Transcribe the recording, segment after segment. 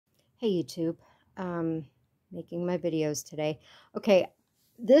Hey YouTube, making my videos today. Okay,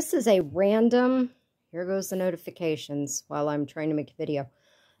 this is a random, here goes the notifications while I'm trying to make a video.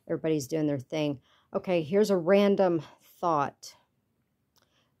 Everybody's doing their thing. Okay, here's a random thought.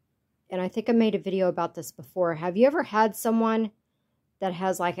 And I think I made a video about this before. Have you ever had someone that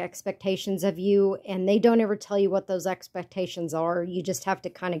has like expectations of you and they don't ever tell you what those expectations are? You just have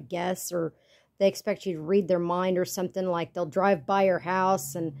to kind of guess, or they expect you to read their mind or something. Like they'll drive by your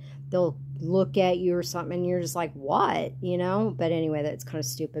house and they'll look at you or something and you're just like, what? You know? But anyway, that's kind of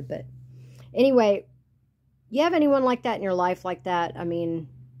stupid. But anyway, you have anyone like that in your life like that? I mean,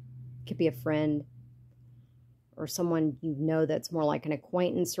 it could be a friend or someone you know that's more like an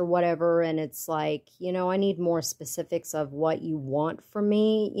acquaintance or whatever, and it's like, I need more specifics of what you want from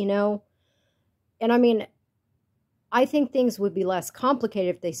me, And I mean, I think things would be less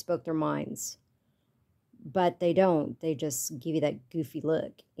complicated if they spoke their minds, but they don't. They just give you that goofy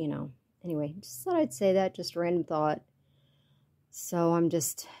look, Anyway, just thought I'd say that, just a random thought. So I'm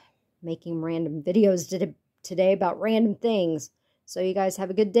just making random videos today about random things. So you guys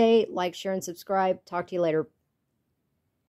have a good day. Like, share, and subscribe. Talk to you later.